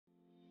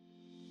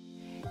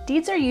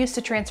Deeds are used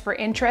to transfer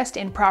interest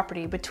in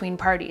property between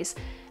parties,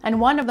 and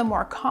one of the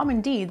more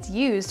common deeds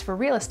used for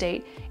real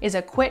estate is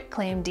a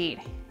quitclaim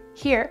deed.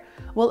 Here,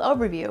 we'll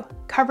overview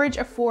coverage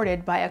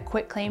afforded by a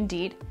quitclaim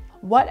deed,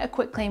 what a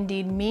quitclaim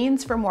deed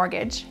means for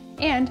mortgage,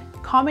 and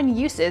common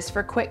uses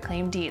for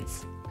quitclaim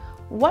deeds.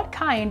 What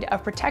kind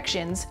of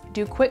protections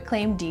do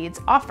quitclaim deeds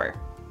offer?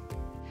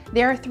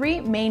 There are three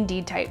main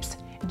deed types: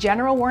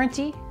 general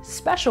warranty,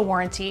 special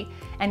warranty,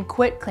 and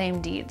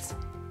quitclaim deeds.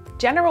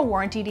 General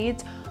warranty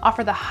deeds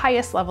offer the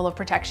highest level of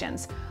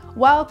protections,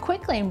 while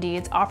quitclaim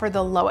deeds offer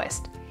the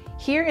lowest.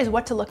 Here is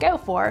what to look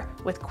out for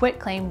with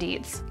quitclaim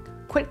deeds.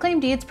 Quitclaim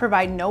deeds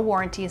provide no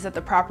warranties that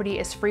the property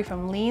is free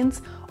from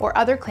liens or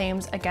other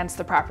claims against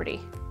the property.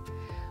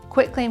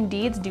 Quitclaim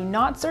deeds do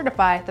not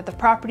certify that the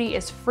property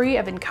is free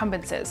of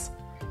encumbrances.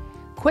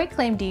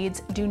 Quitclaim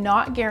deeds do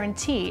not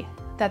guarantee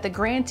that the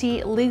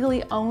grantee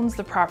legally owns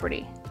the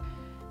property.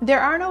 There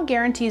are no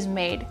guarantees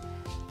made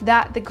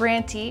that the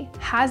grantee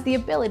has the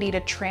ability to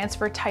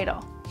transfer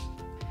title.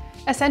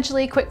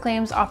 Essentially,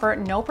 quitclaims offer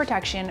no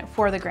protection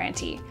for the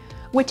grantee,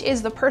 which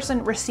is the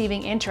person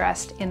receiving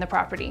interest in the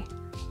property.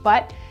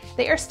 But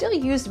they are still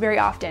used very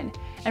often,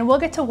 and we'll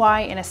get to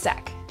why in a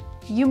sec.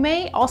 You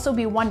may also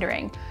be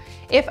wondering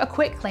if a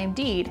quitclaim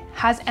deed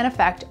has an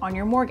effect on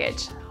your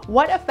mortgage.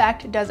 What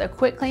effect does a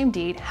quitclaim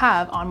deed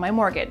have on my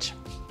mortgage?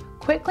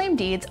 Quitclaim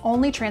deeds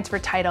only transfer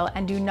title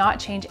and do not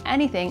change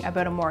anything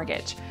about a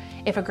mortgage.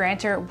 If a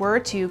grantor were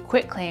to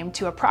quitclaim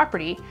to a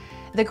property,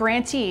 the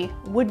grantee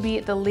would be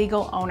the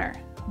legal owner,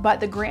 but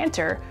the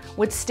grantor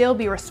would still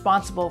be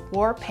responsible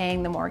for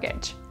paying the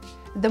mortgage.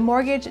 The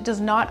mortgage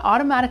does not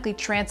automatically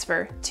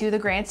transfer to the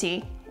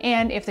grantee,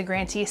 and if the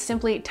grantee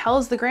simply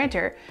tells the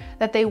grantor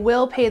that they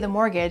will pay the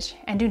mortgage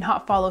and do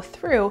not follow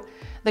through,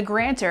 the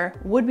grantor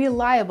would be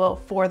liable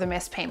for the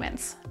missed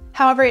payments.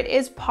 However, it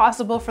is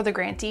possible for the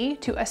grantee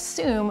to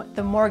assume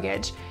the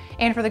mortgage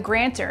and for the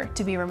grantor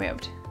to be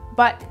removed,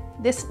 but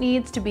this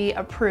needs to be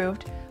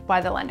approved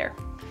by the lender.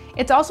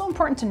 It's also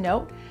important to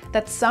note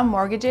that some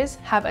mortgages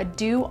have a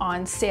due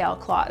on sale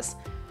clause,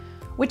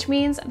 which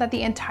means that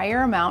the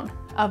entire amount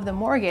of the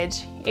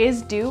mortgage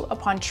is due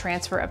upon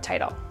transfer of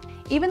title.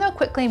 Even though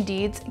quitclaim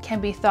deeds can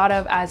be thought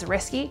of as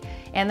risky,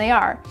 and they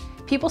are,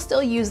 people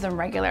still use them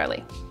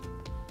regularly.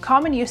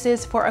 Common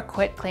uses for a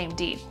quitclaim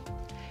deed.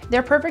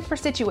 They're perfect for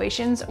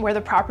situations where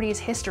the property's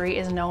history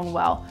is known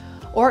well,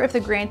 or if the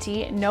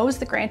grantee knows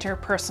the grantor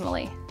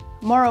personally.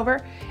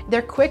 Moreover,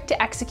 they're quick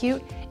to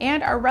execute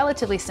and are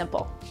relatively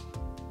simple.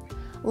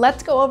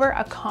 Let's go over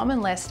a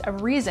common list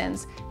of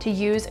reasons to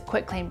use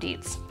quitclaim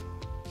deeds.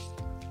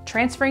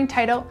 Transferring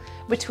title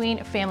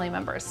between family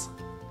members.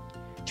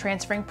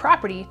 Transferring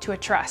property to a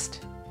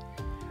trust.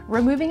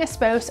 Removing a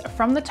spouse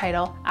from the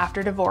title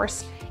after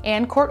divorce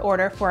and court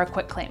order for a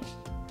quitclaim.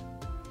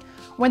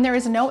 When there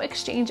is no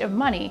exchange of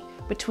money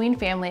between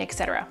family,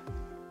 etc.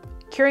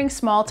 Curing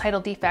small title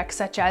defects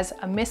such as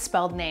a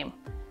misspelled name.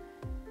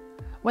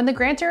 When the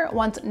grantor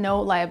wants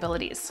no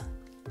liabilities.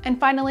 And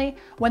finally,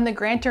 when the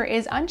grantor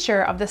is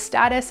unsure of the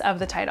status of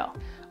the title.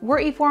 We're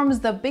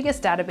eForms the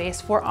biggest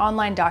database for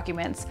online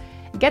documents.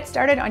 Get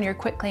started on your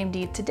quitclaim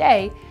deed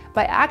today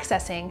by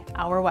accessing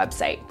our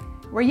website,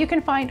 where you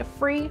can find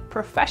free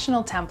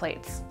professional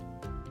templates.